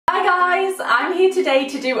guys, I'm here today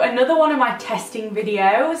to do another one of my testing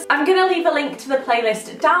videos. I'm going to leave a link to the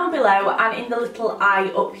playlist down below and in the little eye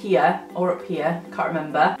up here, or up here, can't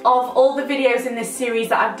remember, of all the videos in this series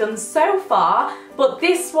that I've done so far. But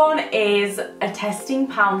this one is a testing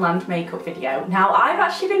Poundland makeup video. Now, I've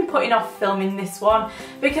actually been putting off filming this one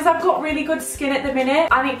because I've got really good skin at the minute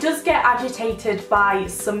and it does get agitated by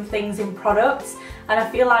some things in products. And I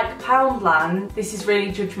feel like Poundland, this is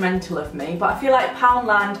really judgmental of me, but I feel like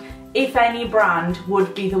Poundland, if any brand,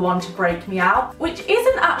 would be the one to break me out. Which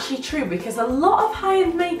isn't actually true because a lot of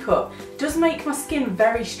high-end makeup does make my skin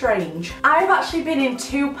very strange. I've actually been in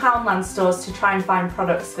 2 Poundland stores to try and find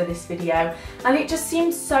products for this video and it just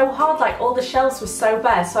seemed so hard, like all the shelves were so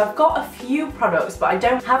bare. So I've got a few products but I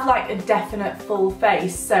don't have like a definite full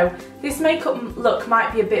face. So this makeup look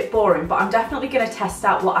might be a bit boring but I'm definitely going to test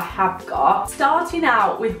out what I have got. Starting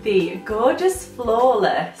out with the gorgeous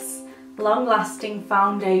Flawless long-lasting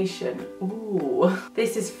foundation. Ooh,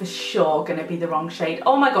 this is for sure gonna be the wrong shade.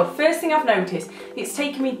 Oh my god, first thing I've noticed, it's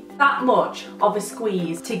taken me that much of a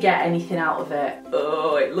squeeze to get anything out of it.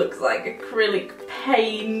 Oh, it looks like acrylic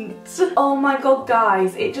paint. Oh my god,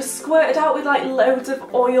 guys, it just squirted out with like loads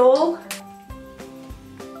of oil.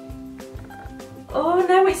 Oh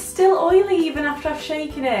no, it's still oily even after I've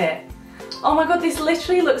shaken it. Oh my god, this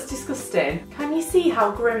literally looks disgusting. Can you see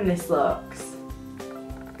how grim this looks?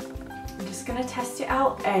 Gonna test it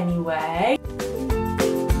out anyway. It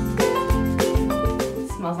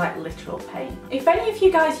smells like literal paint. If any of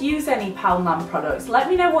you guys use any Poundland products, let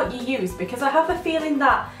me know what you use because I have a feeling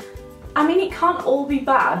that, I mean, it can't all be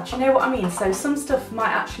bad, do you know what I mean? So some stuff might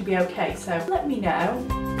actually be okay, so let me know.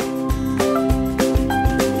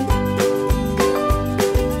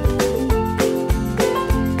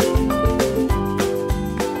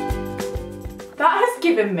 That has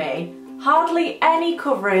given me hardly any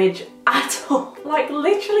coverage at all, like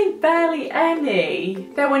literally barely any.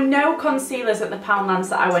 There were no concealers at the Poundlands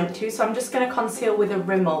that I went to, so I'm just going to conceal with a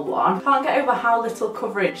Rimmel one. Can't get over how little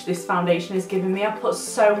coverage this foundation is giving me. I put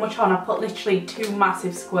so much on, I put literally 2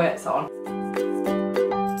 massive squirts on.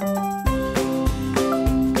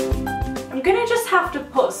 I'm going to just have to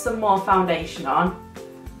put some more foundation on.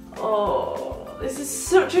 Oh, this is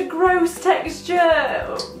such a gross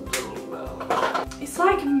texture. It's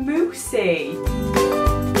like moussey.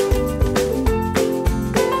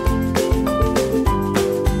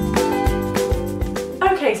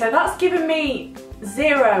 Okay, so that's given me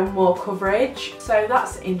 0 more coverage, so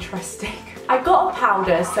that's interesting. I got a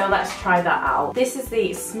powder, so let's try that out. This is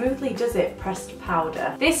the Smoothly Does It pressed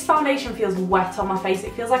powder. This foundation feels wet on my face.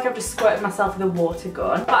 It feels like I've just squirted myself with a water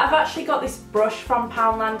gun. But I've actually got this brush from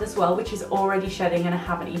Poundland as well, which is already shedding and I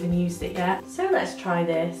haven't even used it yet. So let's try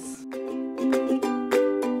this.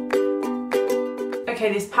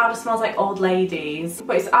 Okay, this powder smells like old ladies,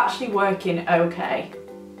 but it's actually working okay.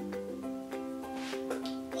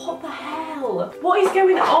 What the hell? What is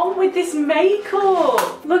going on with this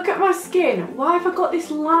makeup? Look at my skin. Why have I got this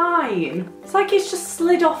line? It's like it's just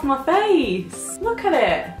slid off my face. Look at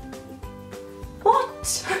it.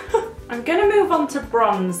 What? I'm gonna move on to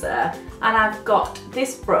bronzer and I've got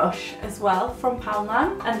this brush as well from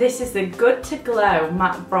Poundland and this is the Good to Glow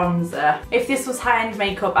matte bronzer. If this was high-end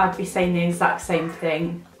makeup I'd be saying the exact same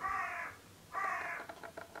thing.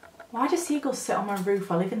 Why do seagulls sit on my roof?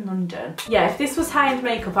 I live in London. Yeah, if this was high-end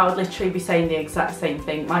makeup I would literally be saying the exact same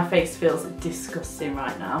thing. My face feels disgusting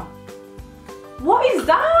right now. What is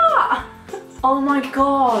that? Oh my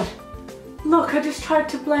god. Look, I just tried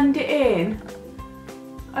to blend it in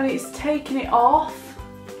and it's taking it off.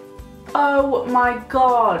 Oh my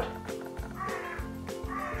god.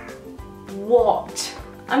 What?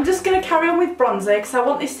 I'm just going to carry on with bronzer because I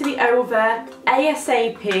want this to be over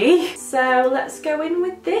ASAP. So let's go in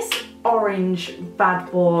with this orange bad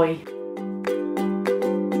boy.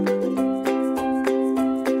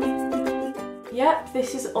 Yep,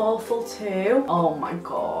 this is awful too. Oh my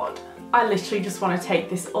god. I literally just want to take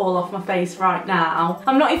this all off my face right now.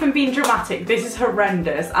 I'm not even being dramatic, this is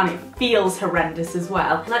horrendous and it feels horrendous as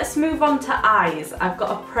well. Let's move on to eyes. I've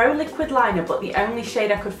got a Pro Liquid Liner but the only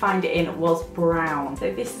shade I could find it in was brown.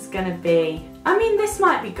 So this is going to be, I mean this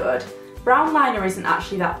might be good. Brown liner isn't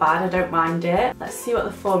actually that bad, I don't mind it. Let's see what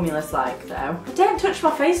the formula's like though. I don't touch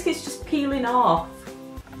my face because it's just peeling off.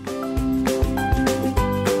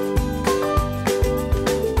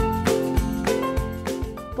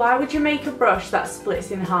 Why would you make a brush that splits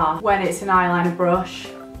in half when it's an eyeliner brush?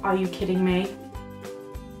 Are you kidding me?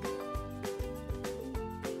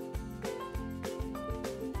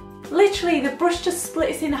 Literally, the brush just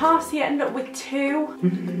splits in half so you end up with 2.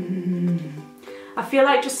 I feel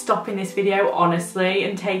like just stopping this video, honestly,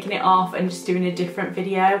 and taking it off and just doing a different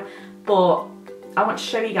video, but I want to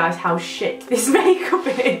show you guys how shit this makeup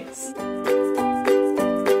is.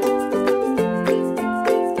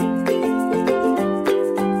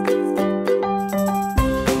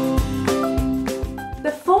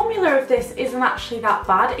 Of this isn't actually that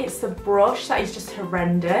bad, it's the brush that is just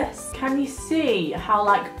horrendous. Can you see how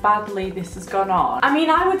like badly this has gone on? I mean,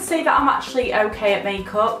 I would say that I'm actually okay at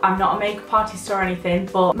makeup. I'm not a makeup artist or anything,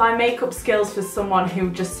 but my makeup skills for someone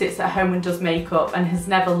who just sits at home and does makeup and has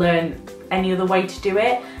never learned any other way to do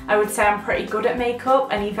it, I would say I'm pretty good at makeup,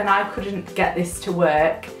 and even I couldn't get this to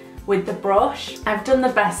work with the brush. I've done the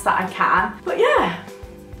best that I can, but yeah.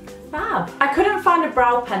 Fab. I couldn't find a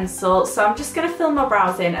brow pencil, so I'm just going to fill my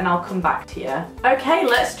brows in and I'll come back to you. Okay,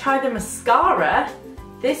 let's try the mascara.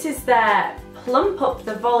 This is their Plump Up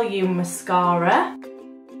the Volume mascara.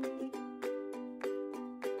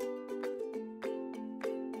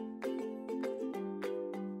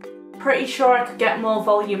 Pretty sure I could get more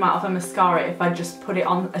volume out of a mascara if I just put it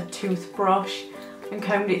on a toothbrush and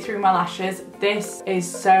combed it through my lashes. This is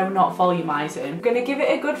so not volumizing. I'm going to give it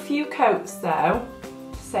a good few coats though.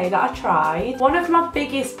 Say that I tried. One of my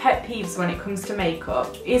biggest pet peeves when it comes to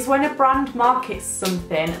makeup is when a brand markets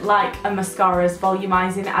something like a mascara as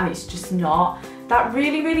volumizing and it's just not. That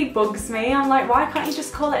really bugs me. I'm like, why can't you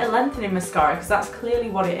just call it a lengthening mascara, because that's clearly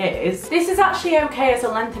what it is. This is actually okay as a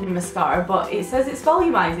lengthening mascara, but it says it's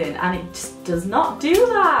volumizing and it just does not do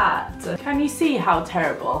that. Can you see how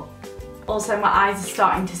terrible? Also, my eyes are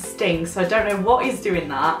starting to sting, so I don't know what is doing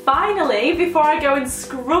that. Finally, before I go and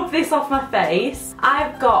scrub this off my face,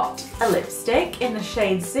 I've got a lipstick in the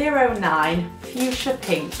shade 09 Fuchsia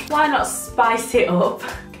Pink. Why not spice it up?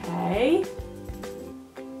 Okay.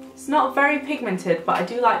 It's not very pigmented, but I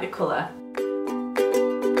do like the colour.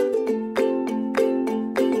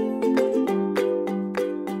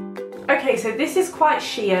 Okay, so this is quite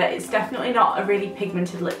sheer. It's definitely not a really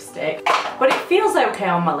pigmented lipstick, but it feels okay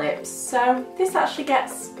on my lips, so this actually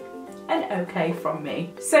gets an okay from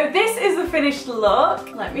me. So this is the finished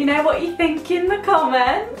look. Let me know what you think in the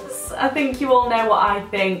comments. I think you all know what I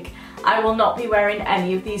think. I will not be wearing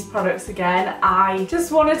any of these products again. I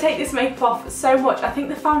just want to take this makeup off so much. I think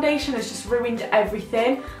the foundation has just ruined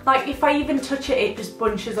everything. Like, if I even touch it, it just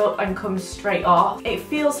bunches up and comes straight off. It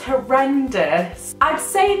feels horrendous. I'd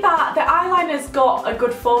say that the eyeliner's got a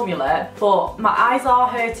good formula, but my eyes are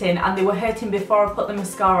hurting and they were hurting before I put the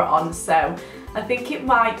mascara on, so I think it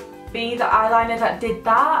might be the eyeliner that did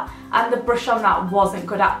that, and the brush on that wasn't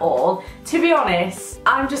good at all. To be honest,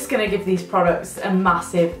 I'm just gonna give these products a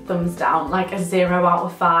massive thumbs down, like a 0 out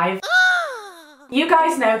of 5. You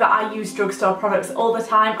guys know that I use drugstore products all the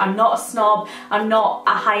time. I'm not a snob, I'm not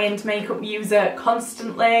a high-end makeup user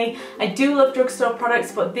constantly. I do love drugstore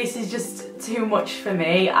products, but this is just too much for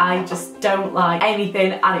me. I just don't like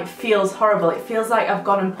anything and it feels horrible. It feels like I've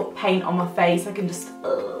gone and put paint on my face. I can just...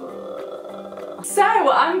 So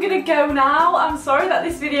I'm gonna go now. I'm sorry that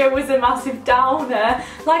this video was a massive downer.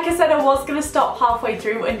 Like I said, I was gonna stop halfway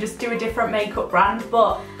through and just do a different makeup brand,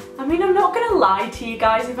 but I mean, I'm not gonna lie to you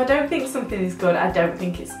guys. If I don't think something is good, I don't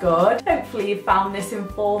think it's good. Hopefully you found this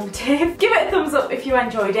informative. Give it a thumbs up if you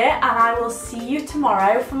enjoyed it, and I will see you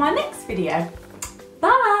tomorrow for my next video.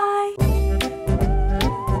 Bye!